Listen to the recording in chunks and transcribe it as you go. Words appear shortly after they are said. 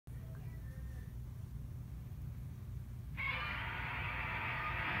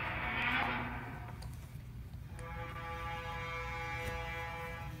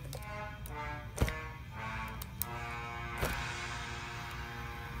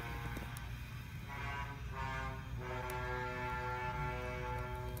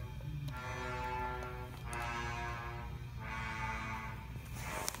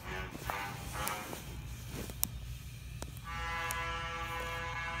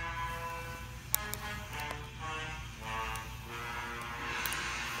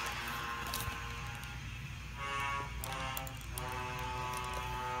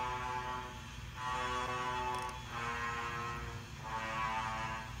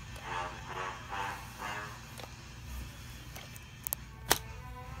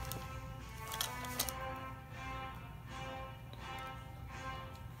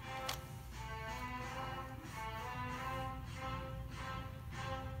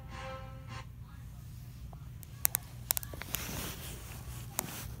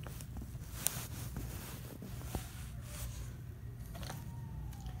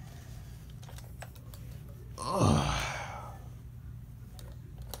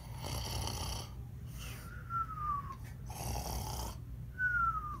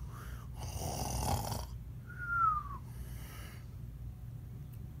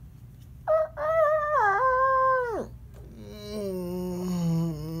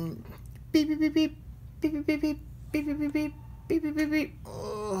beep beep beep beep beep beep beep beep beep beep beep beep beep beep beep beep.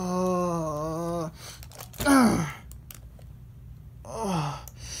 Oh, oh,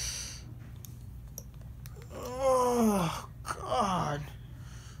 oh, God.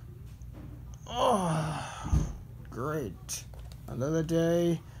 Oh, great. Another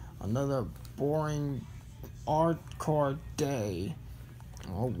day, another boring hardcore day.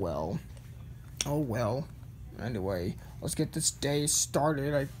 Oh well. Oh well. Anyway, let's get this day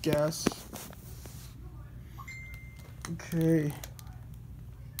started, I guess. Okay.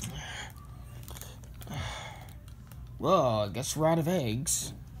 Well, I guess we're out of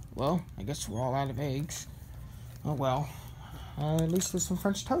eggs. Well, I guess we're all out of eggs. Oh well. At least there's some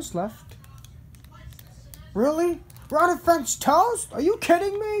French toast left. Really? We're out of French toast? Are you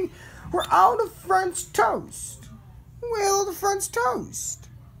kidding me? We're out of French toast. Where's all the French toast?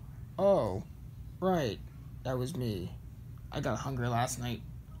 Oh, right. That was me. I got hungry last night.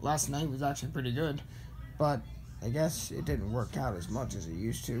 Last night was actually pretty good, but I guess it didn't work out as much as it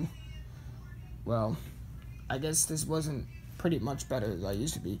used to. Well, I guess this wasn't pretty much better as I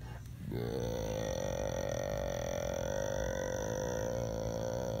used to be.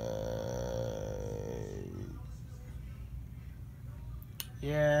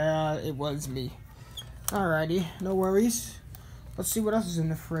 Yeah, it was me. Alrighty, no worries. Let's see what else is in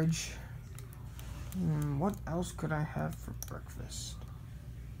the fridge. What else could I have for breakfast?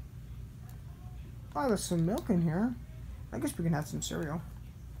 Oh, there's some milk in here. I guess we can have some cereal.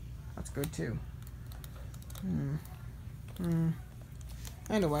 That's good too.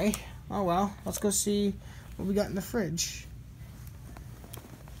 Anyway, oh well, let's go see what we got in the fridge.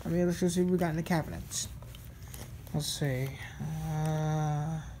 Let's go see what we got in the cabinets. Let's see.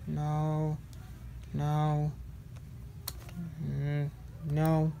 No. No.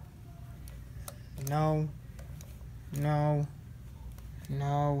 No. No. No.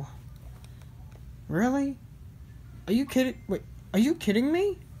 No. Really? Are you kidding? Wait, are you kidding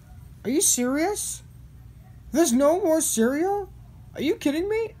me? Are you serious? There's no more cereal? Are you kidding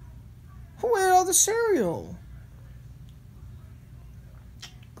me? Who ate all the cereal?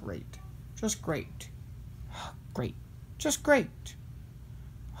 Great. Just great. Great. Just great.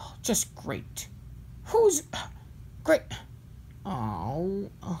 Just great. Who's great? Oh,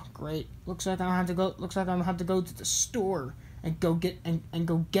 great. Looks like I'm gonna have to go to the store and go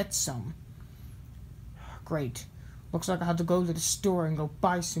get some. Great. Looks like I have to go to the store and go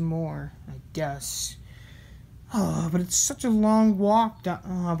buy some more, I guess. Oh, but it's such a long walk to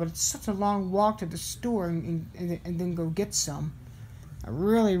the store and then go get some. I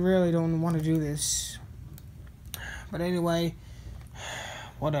really don't want to do this. But anyway,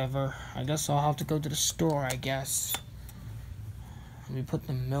 whatever. I guess I'll have to go to the store, I guess. Let me put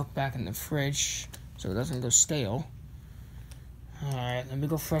the milk back in the fridge so it doesn't go stale. Alright, let me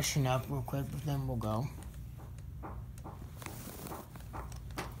go freshen up real quick, but then we'll go.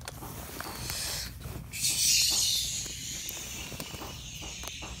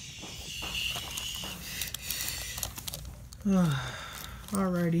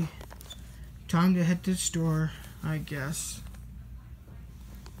 Alrighty. Time to head to the store, I guess.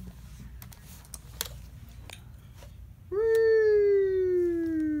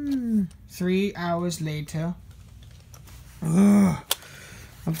 Woo! 3 hours later.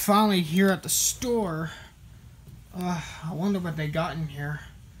 I'm finally here at the store. I wonder what they got in here.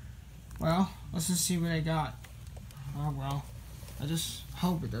 Well, let's just see what they got. Oh well. I just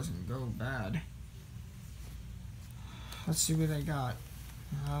hope it doesn't go bad. Let's see what they got.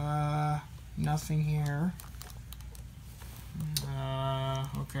 Nothing here.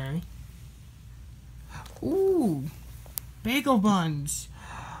 Okay. Ooh, bagel buns.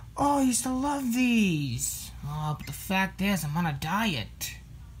 Oh, I used to love these. Oh, but the fact is, I'm on a diet.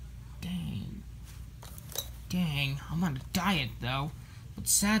 Dang, I'm on a diet though, but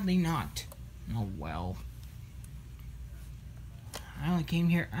sadly not. Oh well. I only came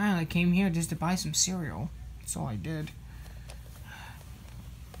here just to buy some cereal. That's all I did.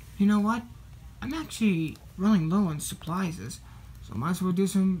 You know what? I'm actually running low on supplies, so I might as well do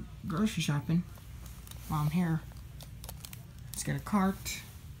some grocery shopping while I'm here. Let's get a cart.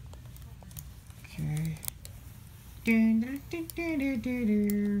 Okay.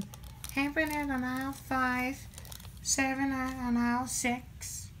 Happening on aisle 5, 7 on aisle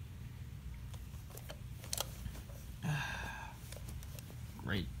 6.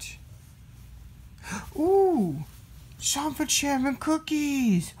 Great. Ooh! Chocolate chairman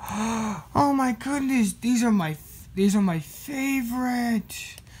cookies. Oh my goodness, these are my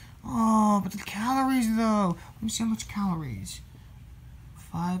favorite. Oh, but the calories though. Let me see how much calories.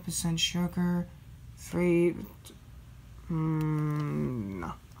 5% sugar, 3.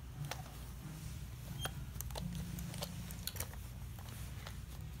 No.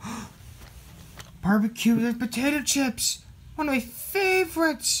 barbecue with potato chips. One of my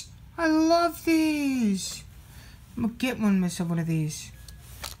favorites. I love these. I'm gonna get myself one of these.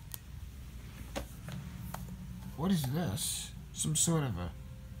 What is this? Some sort of a...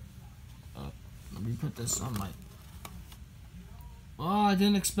 let me put this on my... Well, I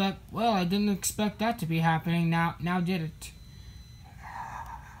didn't expect that to be happening. Now did it?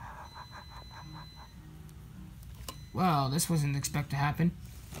 Well, this wasn't expected to happen.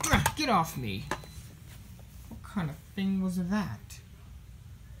 Get off me. What kind of thing was that?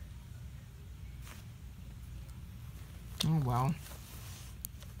 Oh, well.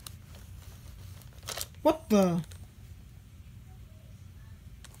 What the?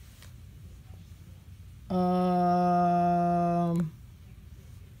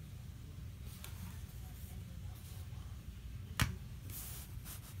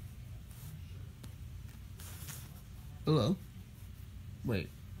 Hello? Wait.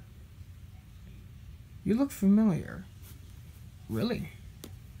 You look familiar. Really?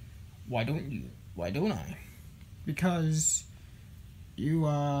 Why don't you? Why don't I? Because you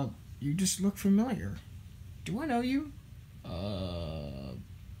just look familiar. Do I know you?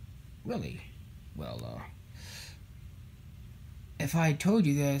 Really? Well, if I told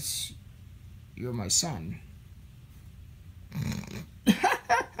you this, you're my son.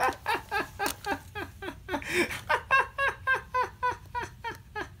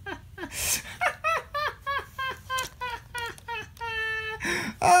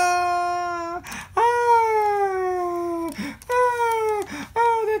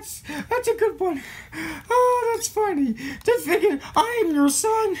 That's a good one. Oh, that's funny. To figure I am your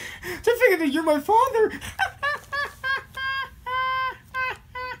son. To figure that you're my father.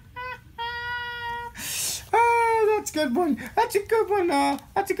 Oh, that's a good one. That's a good one.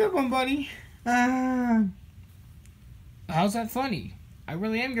 That's a good one, buddy. How's that funny? I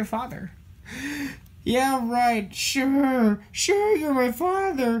really am your father. Yeah, right. Sure, you're my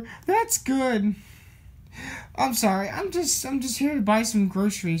father. That's good. I'm sorry. I'm just here to buy some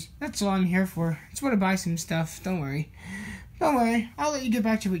groceries. That's all I'm here for. I just want to buy some stuff. Don't worry. Don't worry. I'll let you get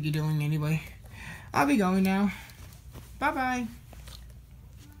back to what you're doing anyway. I'll be going now. Bye-bye.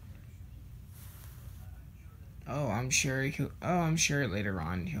 I'm sure later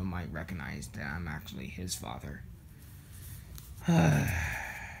on he might recognize that I'm actually his father.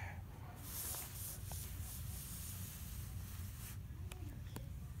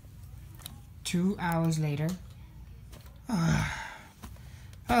 2 hours later.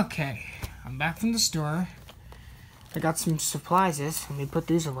 Okay, I'm back from the store. I got some supplies. Let me put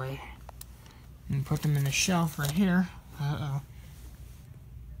these away. And put them in the shelf right here. Uh-oh.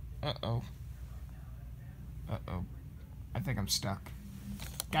 I think I'm stuck.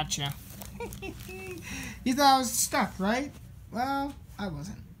 Gotcha. You thought I was stuck, right? Well, I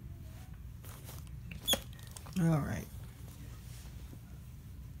wasn't. Alright.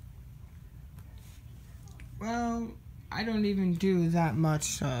 Well, I don't even do that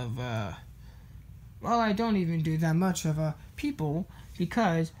much of, people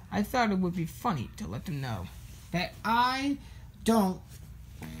because I thought it would be funny to let them know that I don't...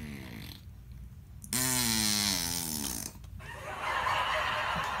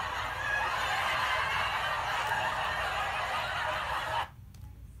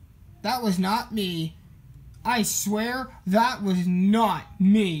 That was not me. I swear that was not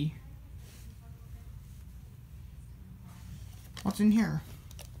me. What's in here?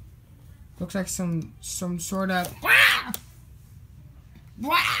 Looks like some sort of... Wah!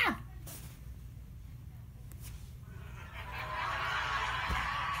 Wah!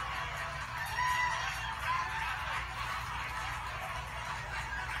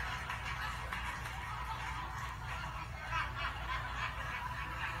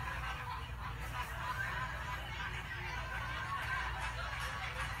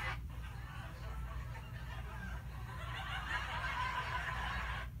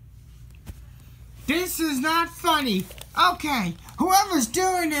 This is not funny. Okay, whoever's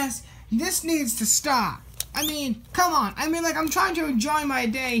doing this needs to stop. I mean, come on. I mean, like, I'm trying to enjoy my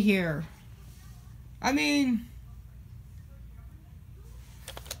day here. I mean,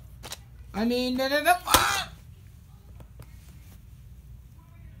 ah!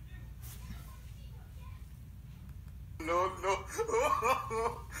 No.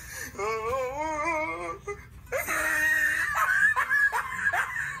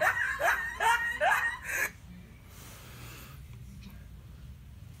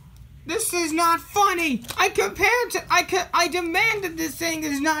 This is not funny. I demand that this thing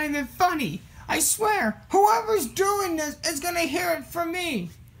is not even funny. I swear, whoever's doing this is gonna hear it from me.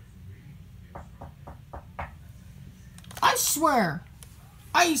 I swear.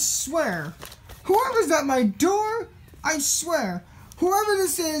 Whoever's at my door, I swear, whoever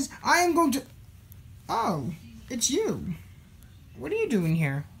this is, I am going to... Oh, it's you. What are you doing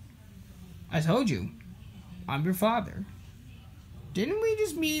here? I told you, I'm your father. Didn't we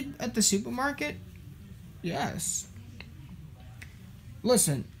just meet at the supermarket? Yes.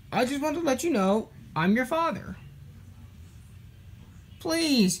 Listen, I just want to let you know I'm your father.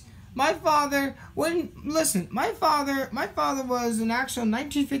 Please, my father my father was an actual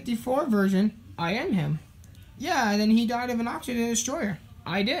 1954 version. I am him. Yeah, and then he died of an oxygen destroyer.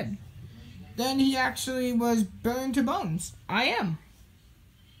 I did. Then he actually was burned to bones. I am.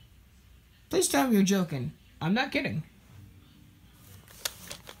 Please tell me you're joking. I'm not kidding.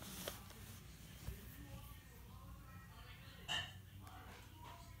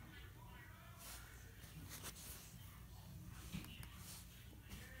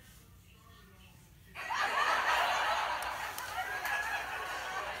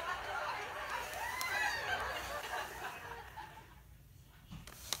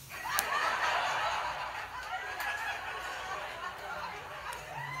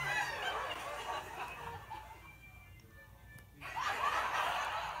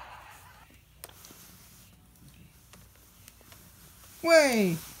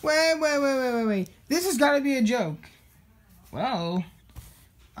 Wait. This has got to be a joke. Well,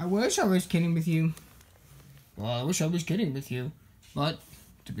 I wish I was kidding with you. But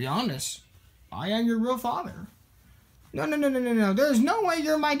to be honest, I am your real father. No. There's no way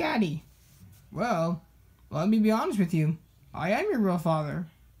you're my daddy. Well, let me be honest with you. I am your real father.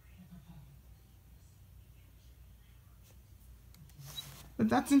 But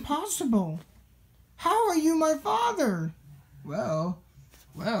that's impossible. How are you my father? Well,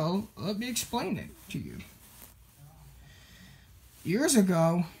 let me explain it to you. Years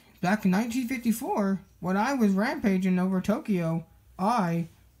ago, back in 1954, when I was rampaging over Tokyo, I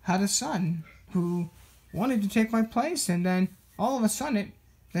had a son who wanted to take my place, and then all of a sudden,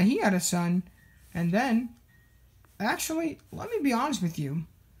 then he had a son, and then, actually, let me be honest with you.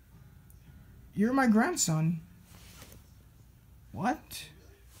 You're my grandson. What?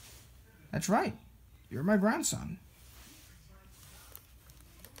 That's right. You're my grandson.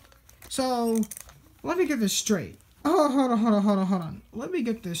 So, let me get this straight. Oh, hold on. Let me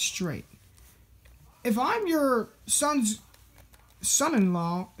get this straight. If I'm your son's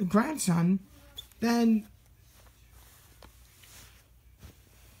son-in-law, grandson, then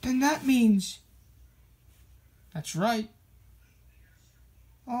that means... That's right.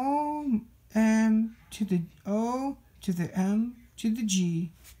 O-M to the O to the M to the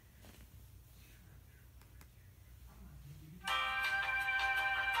G.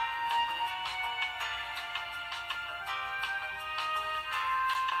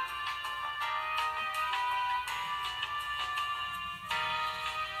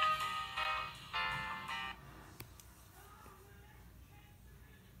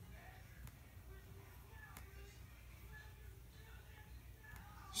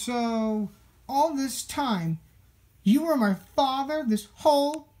 So, all this time, you were my father this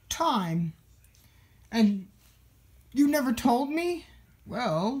whole time, and you never told me?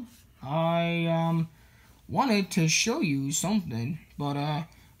 Well, I, wanted to show you something, but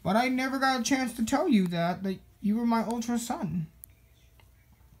I never got a chance to tell you that you were my ultra son.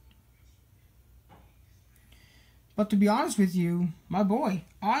 But to be honest with you, my boy,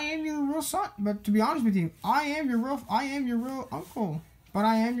 I am your real son. But to be honest with you, I am your real uncle. But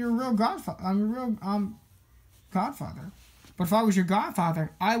I am your real godfather. I'm your real godfather. But if I was your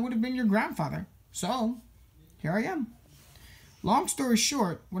godfather, I would have been your grandfather. So, here I am. Long story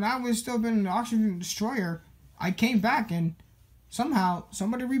short, when I was still been an oxygen destroyer, I came back and somehow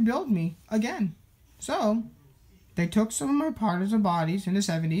somebody rebuilt me again. So, they took some of my parts of bodies in the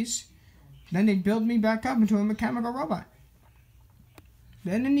 70s. Then they built me back up into a mechanical robot.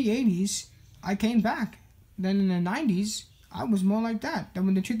 Then in the 80s, I came back. Then in the 90s, I was more like that. Then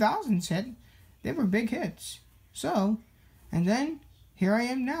when the 2000s hit, they were big hits. So, and then here I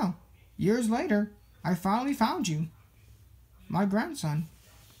am now. Years later, I finally found you. My grandson.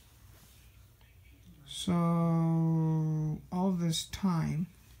 So, all this time,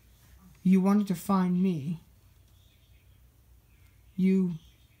 you wanted to find me. You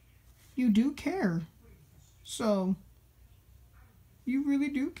do care. So, you really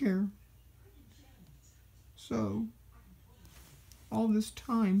do care. So, all this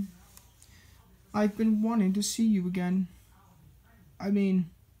time, I've been wanting to see you again. I mean,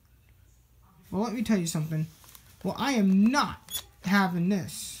 well, let me tell you something. Well, I am not having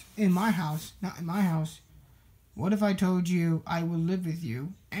this in my house. Not in my house. What if I told you I will live with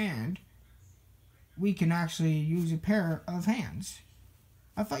you and we can actually use a pair of hands?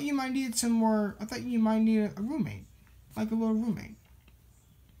 I thought you might need some more. I thought you might need a roommate, like a little roommate.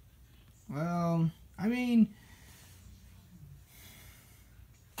 Well, I mean,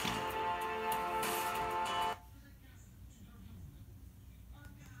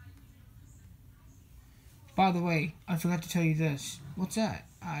 by the way, I forgot to tell you this. What's that?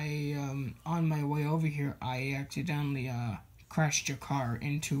 On my way over here, I accidentally crashed your car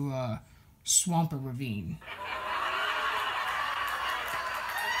into a swamp or ravine.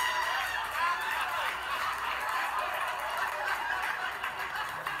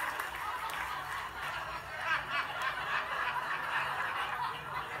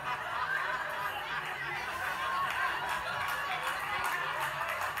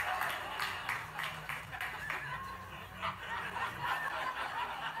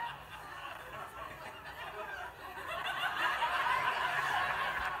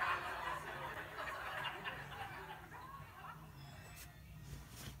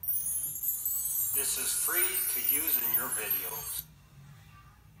 This is free to use in your videos.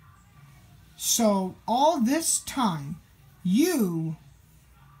 So, all this time, you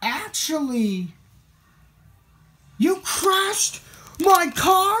crashed my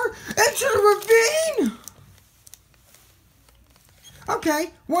car into the ravine?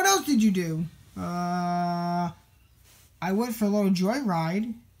 Okay, what else did you do? I went for a little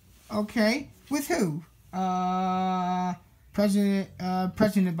joyride. Okay, with who? President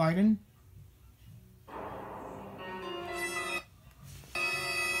Biden.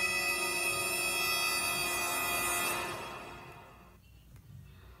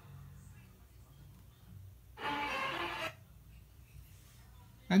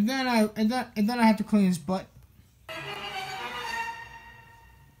 And then I had to clean his butt.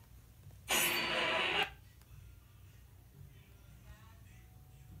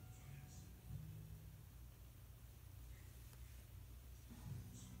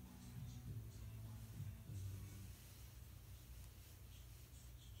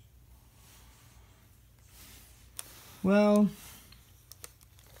 Well,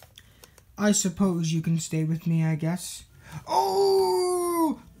 I suppose you can stay with me, I guess.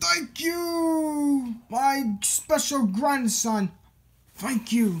 Oh, thank you, my special grandson.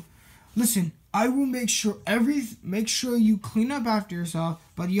 Thank you. Listen, I will make sure you clean up after yourself,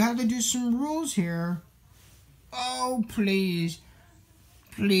 but you have to do some rules here. Oh, please.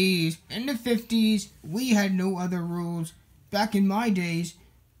 Please. In the 50s, we had no other rules. Back in my days,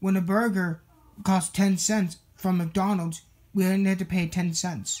 when a burger cost 10 cents from McDonald's, we didn't have to pay 10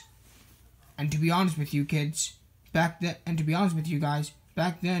 cents. And to be honest with you kids, and to be honest with you guys,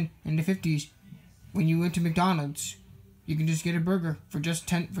 back then in the 50s, when you went to McDonald's, you can just get a burger for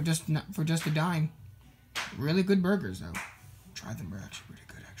just a dime. Really good burgers though. Try them, they're actually pretty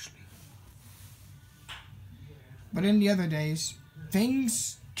good actually. But in the other days,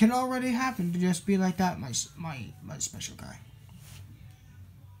 things can already happen to just be like that, my special guy.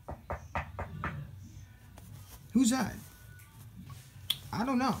 Who's that? I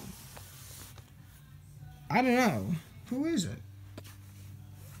don't know. Who is it?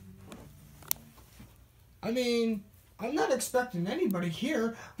 I mean, I'm not expecting anybody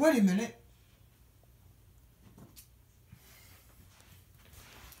here. Wait a minute.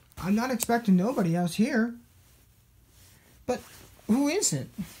 I'm not expecting nobody else here. But who is it?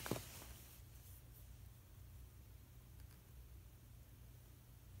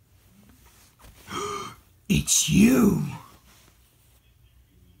 It's you.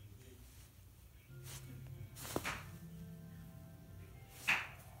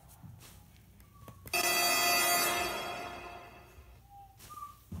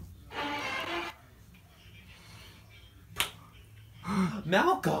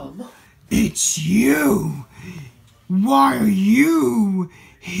 Malcolm! It's you! Why are you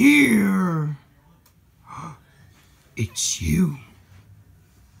here? It's you.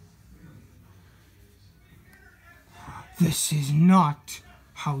 This is not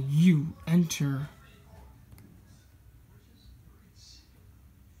how you enter.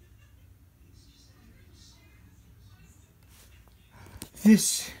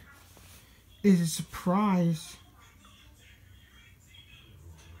 This is a surprise.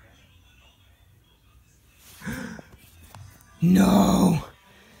 No!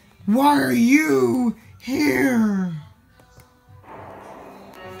 Why are you here?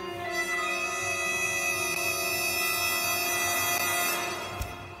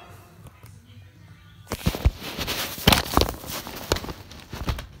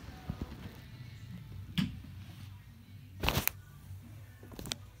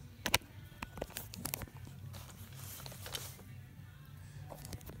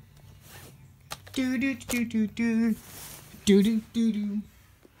 Do do do do do do do do do.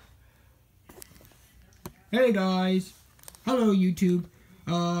 Hey guys, hello YouTube.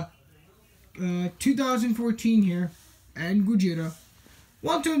 2014 here, and Gojira.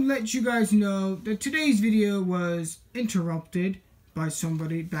 Want to let you guys know that today's video was interrupted by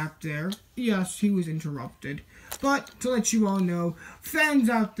somebody back there. Yes, he was interrupted. But to let you all know, fans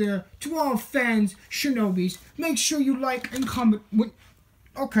out there, to all fans, Shinobis, make sure you like and comment.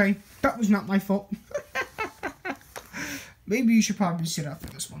 Okay, that was not my fault. Maybe you should probably sit up for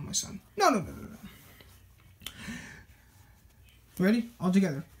this one, my son. No. Ready? All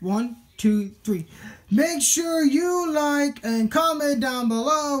together. 1, 2, 3. Make sure you like and comment down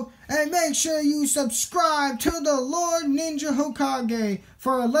below. And make sure you subscribe to the Lord Ninja Hokage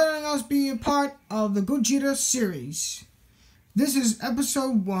for letting us be a part of the Gojira series. This is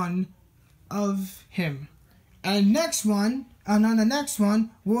episode 1 of him. And on the next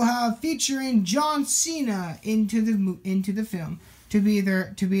one, we'll have featuring John Cena into the film to be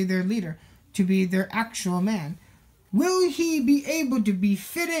their leader, to be their actual man. Will he be able to be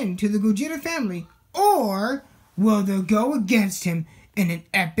fit into the Gojira family, or will they go against him in an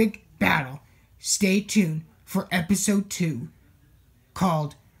epic battle? Stay tuned for episode 2,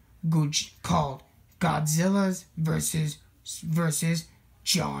 called Godzilla's versus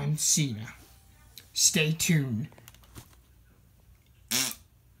John Cena. Stay tuned.